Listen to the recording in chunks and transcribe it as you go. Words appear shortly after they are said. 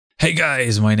Hey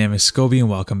guys, my name is Scoby and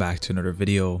welcome back to another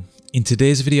video. In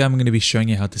today's video, I'm going to be showing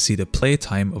you how to see the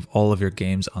playtime of all of your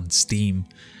games on Steam.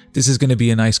 This is going to be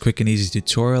a nice, quick and easy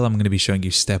tutorial. I'm going to be showing you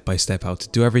step by step how to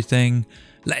do everything.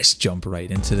 Let's jump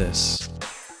right into this.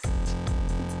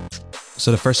 So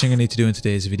the first thing you need to do in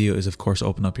today's video is of course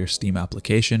open up your Steam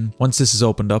application. Once this is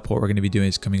opened up, what we're going to be doing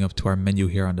is coming up to our menu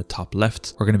here on the top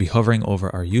left. We're going to be hovering over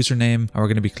our username and we're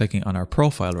going to be clicking on our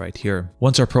profile right here.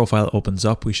 Once our profile opens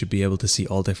up, we should be able to see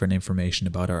all different information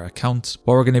about our account.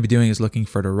 What we're going to be doing is looking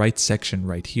for the right section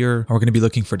right here. And we're going to be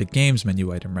looking for the games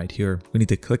menu item right here. We need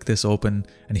to click this open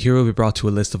and here we'll be brought to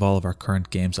a list of all of our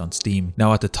current games on Steam.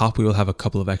 Now at the top, we will have a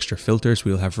couple of extra filters.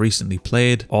 We will have recently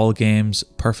played, all games,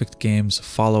 perfect games,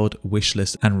 followed,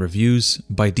 wishlist, and reviews.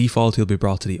 By default, you'll be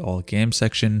brought to the all games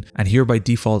section, and here by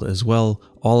default as well,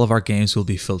 all of our games will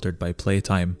be filtered by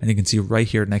playtime. And you can see right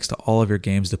here next to all of your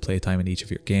games, the playtime in each of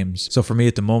your games. So for me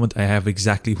at the moment, I have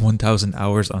exactly 1000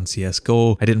 hours on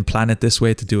CSGO. I didn't plan it this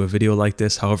way to do a video like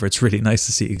this. However, it's really nice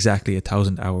to see exactly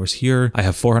 1000 hours here. I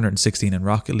have 416 in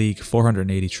Rocket League,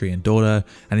 483 in Dota.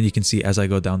 And then you can see as I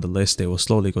go down the list, they will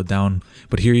slowly go down.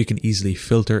 But here you can easily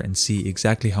filter and see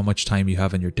exactly how much time you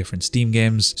have in your different Steam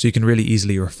games. So you can really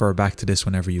easily refer back to this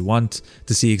whenever you want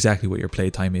to see exactly what your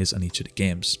playtime is on each of the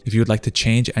games. If you would like to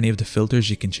change any of the filters,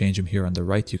 you can change them here on the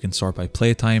right. You can sort by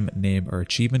playtime, name, or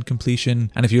achievement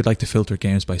completion. And if you'd like to filter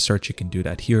games by search, you can do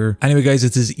that here. Anyway guys,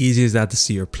 it's as easy as that to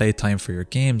see your playtime for your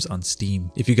games on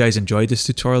Steam. If you guys enjoyed this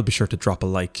tutorial, be sure to drop a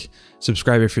like.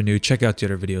 Subscribe if you're new, check out the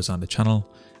other videos on the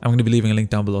channel. I'm going to be leaving a link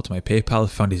down below to my PayPal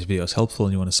if you found these videos helpful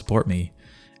and you want to support me.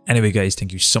 Anyway guys,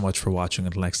 thank you so much for watching.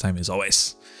 Until next time, as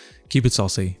always, keep it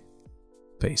saucy.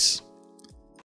 Peace.